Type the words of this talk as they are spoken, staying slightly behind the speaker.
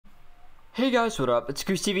Hey guys, what up? It's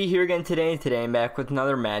Goose TV here again today, and today I'm back with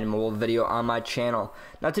another Madden Mobile video on my channel.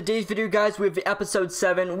 Now today's video, guys, we have episode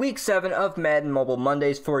 7, week 7 of Madden Mobile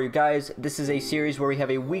Mondays for you guys. This is a series where we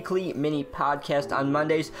have a weekly mini podcast on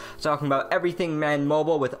Mondays, talking about everything Madden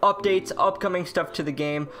Mobile with updates, upcoming stuff to the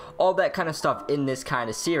game, all that kind of stuff in this kind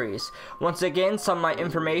of series. Once again, some of my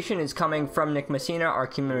information is coming from Nick Messina, our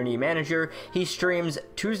community manager. He streams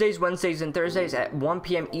Tuesdays, Wednesdays, and Thursdays at 1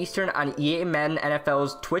 p.m. Eastern on EA Madden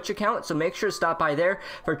NFL's Twitch account, so make sure to stop by there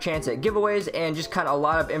for a chance at giveaways and just kind of a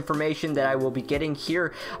lot of information that I will be getting here.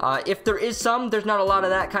 If there is some, there's not a lot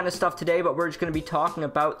of that kind of stuff today, but we're just going to be talking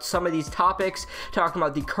about some of these topics, talking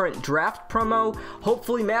about the current draft promo,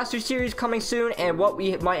 hopefully Master Series coming soon, and what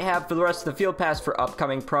we might have for the rest of the Field Pass for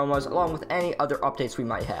upcoming promos, along with any other updates we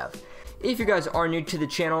might have. If you guys are new to the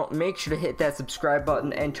channel, make sure to hit that subscribe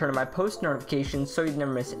button and turn on my post notifications so you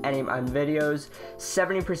never miss any of my videos.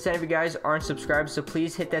 70% of you guys aren't subscribed, so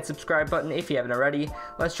please hit that subscribe button if you haven't already.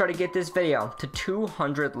 Let's try to get this video to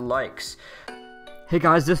 200 likes. Hey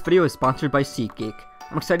guys, this video is sponsored by SeatGeek.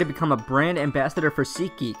 I'm excited to become a brand ambassador for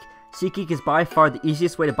SeatGeek. SeatGeek is by far the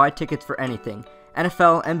easiest way to buy tickets for anything.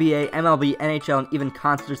 NFL, NBA, MLB, NHL, and even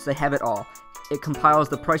concerts, they have it all. It compiles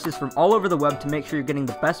the prices from all over the web to make sure you're getting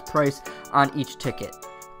the best price on each ticket.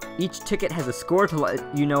 Each ticket has a score to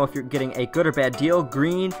let you know if you're getting a good or bad deal,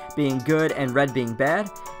 green being good and red being bad.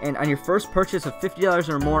 And on your first purchase of $50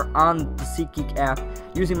 or more on the SeatGeek app,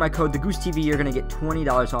 using my code TheGooseTV, you're going to get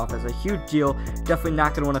 $20 off. It's a huge deal. Definitely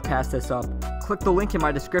not going to want to pass this up. Click the link in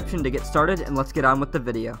my description to get started, and let's get on with the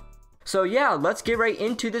video. So yeah, let's get right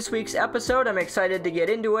into this week's episode. I'm excited to get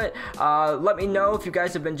into it. Let me know if you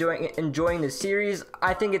guys have been enjoying this series.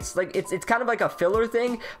 I think it's kind of like a filler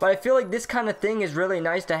thing, but I feel like this kind of thing is really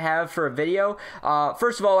nice to have for a video.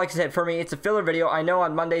 First of all, like I said, for me, it's a filler video. I know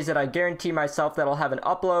on Mondays that I guarantee myself that I'll have an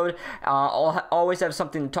upload. I'll always have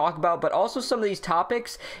something to talk about, but also some of these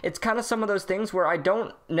topics, it's kind of some of those things where I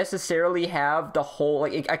don't necessarily have the whole,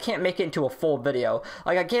 like, I can't make it into a full video.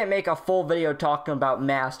 Like, I can't make a full video talking about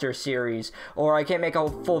Master Series, or I can't make a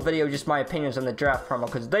full video just my opinions on the draft promo,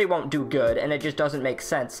 because they won't do good, and it just doesn't make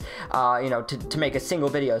sense, you know, to make a single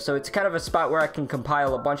video. So it's kind of a spot where I can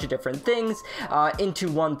compile a bunch of different things into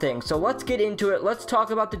one thing. So let's get into it. Let's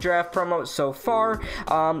talk about the draft promo so far.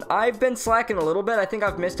 I've been slacking a little bit. I think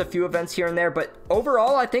I've missed a few events here and there, but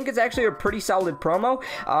overall, I think it's actually a pretty solid promo.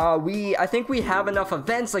 I think we have enough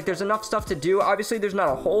events. Like, there's enough stuff to do. Obviously, there's not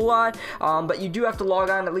a whole lot, but you do have to log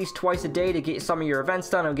on at least twice a day to get some of your events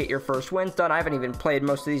done and get your first wins done. I haven't even played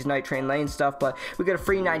most of these Night Train Lane stuff, but we got a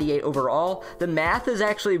free 98 overall. The math is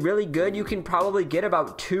actually really good. You can probably get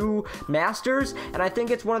about 2 masters, and I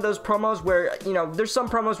think it's one of those promos where, you know, there's some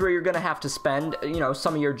promos where you're gonna have to spend, you know,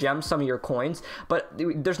 some of your gems, some of your coins, but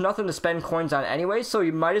there's nothing to spend coins on anyway, so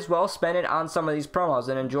you might as well spend it on some of these promos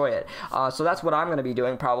and enjoy it. So that's what I'm gonna be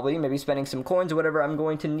doing, probably, maybe spending some coins or whatever I'm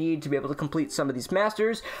going to need to be able to complete some of these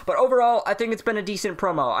masters. But overall, I think it's been a decent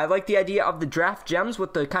promo. I like the idea of the draft gems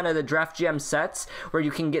with the kind of the draft gem sets where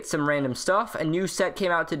you can get some random stuff. A new set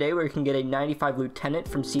came out today where you can get a 95 lieutenant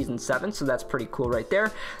from season 7, so that's pretty cool right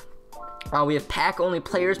there. We have pack-only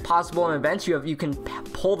players possible in events. You can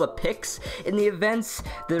pull the picks in the events.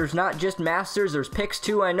 There's not just masters, there's picks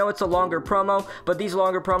too. I know it's a longer promo, but these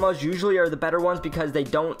longer promos usually are the better ones because they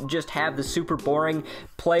don't just have the super boring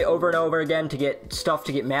play over and over again to get stuff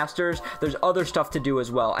to get masters. There's other stuff to do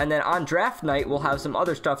as well. And then on draft night, we'll have some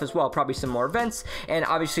other stuff as well, probably some more events, and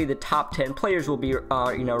obviously the top 10 players will be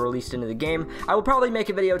you know, released into the game. I will probably make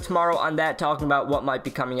a video tomorrow on that, talking about what might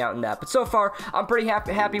be coming out in that. But so far, I'm pretty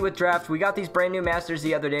happy with draft. We got these brand new masters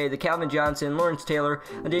the other day: the Calvin Johnson, Lawrence Taylor,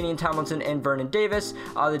 Danian Tomlinson, and Vernon Davis.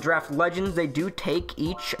 The draft legends, they do take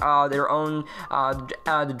each their own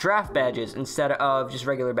the draft badges instead of just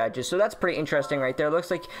regular badges, so that's pretty interesting right there.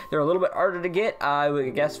 Looks like they're a little bit harder to get,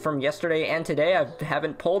 I guess, from yesterday and today. I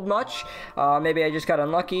haven't pulled much. Maybe I just got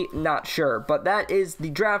unlucky, not sure, but that is the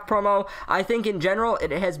draft promo. I think in general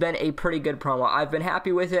it has been a pretty good promo. I've been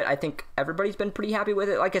happy with it. I think everybody's been pretty happy with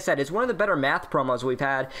it. Like I said, it's one of the better math promos we've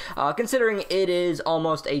had, considering it is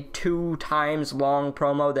almost a 2 times long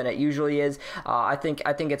promo than it usually is. I think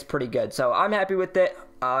it's pretty good, so I'm happy with it.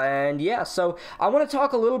 And yeah, so I want to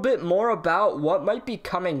talk a little bit more about what might be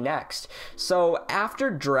coming next. So after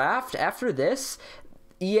draft, after this,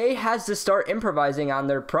 EA has to start improvising on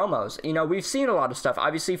their promos. You know, we've seen a lot of stuff.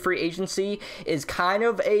 Obviously, free agency is kind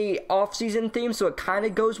of a off-season theme, so it kind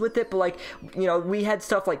of goes with it. But, like, you know, we had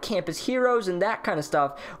stuff like Campus Heroes and that kind of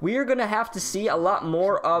stuff. We are going to have to see a lot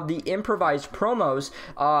more of the improvised promos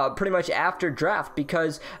pretty much after draft,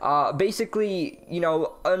 because basically, you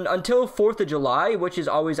know, until 4th of July, which is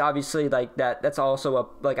always obviously like that's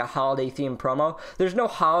also a holiday-themed promo. There's no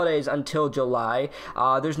holidays until July.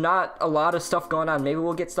 There's not a lot of stuff going on. Maybe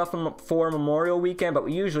we'll get stuff for Memorial Weekend, but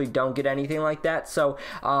we usually don't get anything like that. So,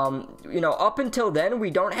 you know, up until then, we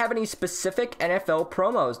don't have any specific NFL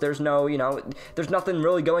promos. There's no, you know, there's nothing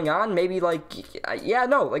really going on. Maybe like, yeah,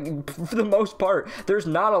 no, like for the most part, there's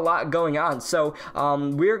not a lot going on. So,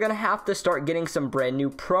 we're gonna have to start getting some brand new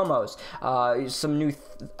promos, some new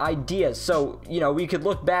ideas. So, you know, we could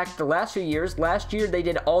look back the last few years. Last year, they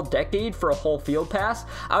did all decade for a whole field pass.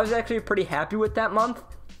 I was actually pretty happy with that month.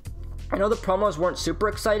 I know the promos weren't super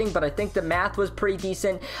exciting, but I think the math was pretty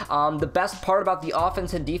decent. The best part about the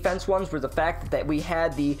offense and defense ones were the fact that we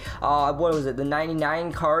had the, what was it, the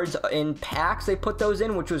 99 cards in packs. They put those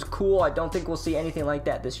in, which was cool. I don't think we'll see anything like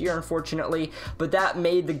that this year, unfortunately, but that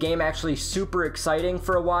made the game actually super exciting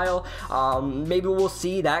for a while. Maybe we'll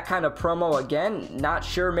see that kind of promo again. Not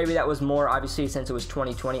sure. Maybe that was more, obviously, since it was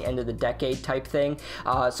 2020, end of the decade type thing.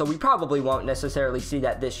 So we probably won't necessarily see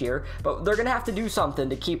that this year, but they're going to have to do something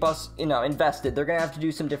to keep us, you know, invested. They're gonna have to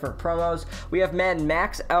do some different promos. We have Madden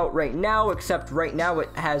Max out right now, except right now it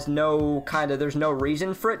has no there's no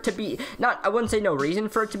reason for it to be, I wouldn't say no reason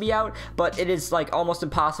for it to be out, but it is like almost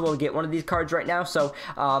impossible to get one of these cards right now. So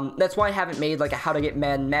that's why I haven't made like a how to get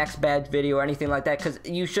Madden Max badge video or anything like that, because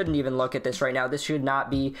you shouldn't even look at this right now. This should not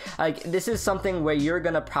be like, this is something where you're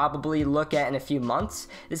gonna probably look at in a few months.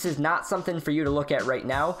 This is not something for you to look at right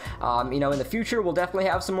now. You know, in the future we'll definitely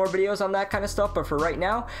have some more videos on that kind of stuff, but for right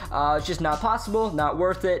now, it's just not possible, not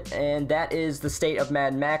worth it, and that is the state of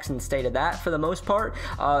Madden Max and the state of that for the most part.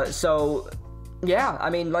 So yeah, I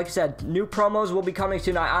mean, like I said, new promos will be coming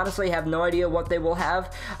soon. I honestly have no idea what they will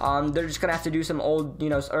have. They're just gonna have to do some old, you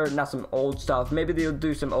know, or not some old stuff. Maybe they'll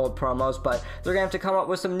do some old promos, but they're gonna have to come up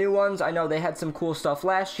with some new ones. I know they had some cool stuff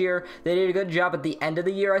last year. They did a good job at the end of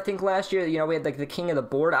the year, I think, last year. You know, we had like the King of the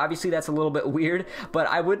Board. Obviously, that's a little bit weird, but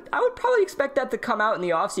I would probably expect that to come out in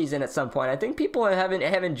the off season at some point. I think people have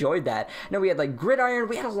enjoyed that. I know we had like Gridiron.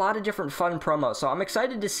 We had a lot of different fun promos, so I'm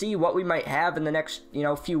excited to see what we might have in the next, you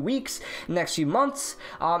know, few weeks, next few months.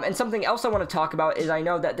 And something else I want to talk about is I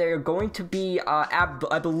know that they're going to be,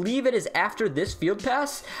 I believe it is after this field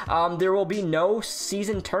pass, there will be no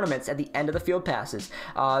season tournaments at the end of the field passes.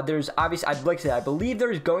 There's obviously, like I said, I believe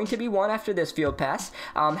there's going to be one after this field pass.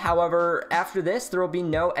 However, after this, there will be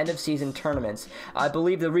no end of season tournaments. I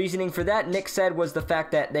believe the reasoning for that, Nick said, was the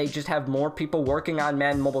fact that they just have more people working on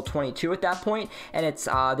Madden Mobile 22 at that point, and it's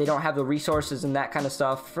they don't have the resources and that kind of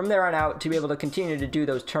stuff from there on out to be able to continue to do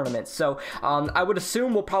those tournaments. So I would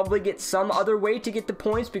assume we'll probably get some other way to get the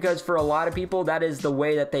points, because for a lot of people that is the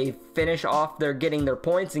way that they finish off their getting their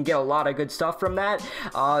points and get a lot of good stuff from that.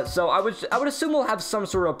 So I would assume we'll have some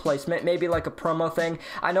sort of replacement, maybe like a promo thing.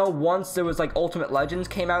 I know once there was like Ultimate Legends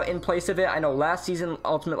came out in place of it. I know last season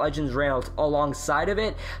Ultimate Legends ran alongside of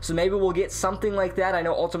it, so maybe we'll get something like that. I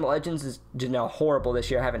know Ultimate Legends is, you know, horrible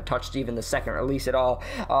this year. I haven't touched even the second release at all,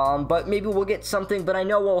 but maybe we'll get something. But I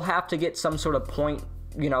know we'll have to get some sort of point,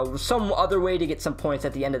 you know, some other way to get some points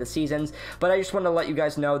at the end of the seasons. But I just want to let you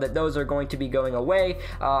guys know that those are going to be going away.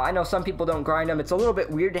 I know some people don't grind them. It's a little bit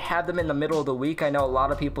weird to have them in the middle of the week. I know a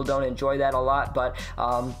lot of people don't enjoy that a lot, but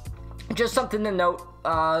just something to note.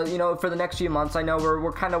 You know, for the next few months. I know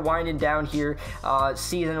we're kind of winding down here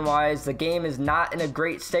season-wise. The game is not in a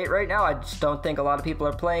great state right now. I just don't think a lot of people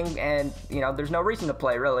are playing, and, you know, there's no reason to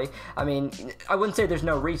play, really. I mean, I wouldn't say there's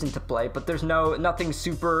no reason to play, but there's nothing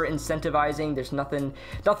super incentivizing. There's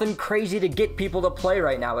nothing crazy to get people to play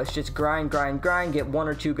right now. It's just grind, get one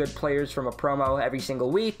or two good players from a promo every single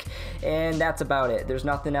week, and that's about it. There's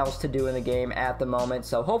nothing else to do in the game at the moment,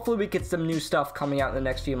 so hopefully we get some new stuff coming out in the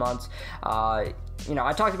next few months. You know,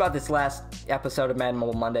 I talked about this last episode of Madden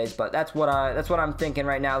Mobile Mondays, but that's what I'm thinking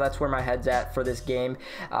right now. That's where my head's at for this game.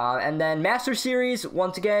 And then Master Series,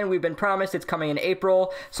 once again, we've been promised it's coming in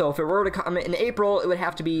April. So if it were to come in April, it would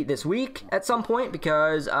have to be this week at some point,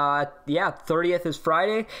 because yeah, 30th is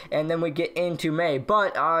Friday, and then we get into May.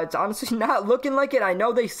 But it's honestly not looking like it. I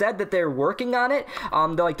know they said that they're working on it.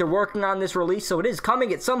 They're working on this release, so it is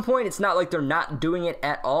coming at some point. It's not like they're not doing it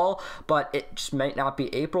at all, but it just might not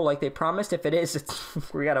be April like they promised. If it is, it's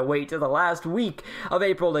we gotta wait till the last week of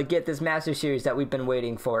April to get this Master Series that we've been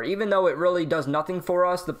waiting for. Even though it really does nothing for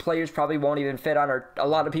us, the players probably won't even fit on a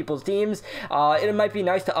lot of people's teams. It might be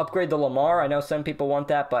nice to upgrade the Lamar. I know some people want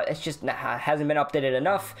that, but it's just hasn't been updated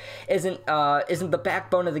enough. Isn't the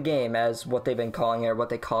backbone of the game, as what they've been calling it, or what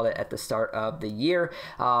they called it at the start of the year.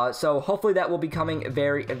 So hopefully that will be coming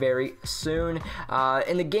very, very soon.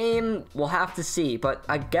 In the game, we'll have to see, but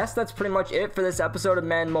I guess that's pretty much it for this episode of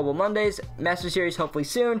Madden Mobile Mondays. Master Series hopefully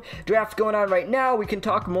soon. Draft going on right now. We can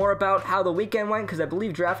talk more about how the weekend went, because I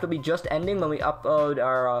believe draft will be just ending when we upload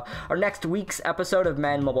our next week's episode of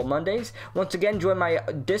Madden Mobile Mondays. Once again, join my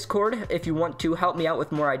Discord if you want to help me out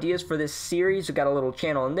with more ideas for this series. We've got a little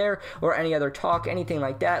channel in there, or any other talk, anything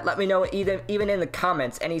like that. Let me know even in the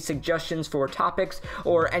comments any suggestions for topics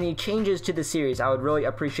or any changes to the series. I would really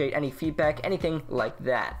appreciate any feedback, anything like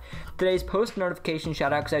that. Today's post notification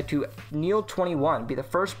shoutouts go to Neil21. Be the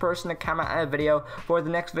first person to comment on a video for the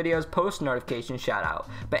next video's post notification shoutout.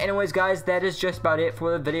 But anyways, guys, that is just about it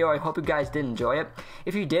for the video. I hope you guys did enjoy it.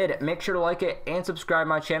 If you did, make sure to like it and subscribe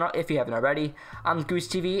my channel if you haven't already. I'm Goose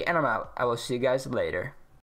TV, and I'm out. I will see you guys later.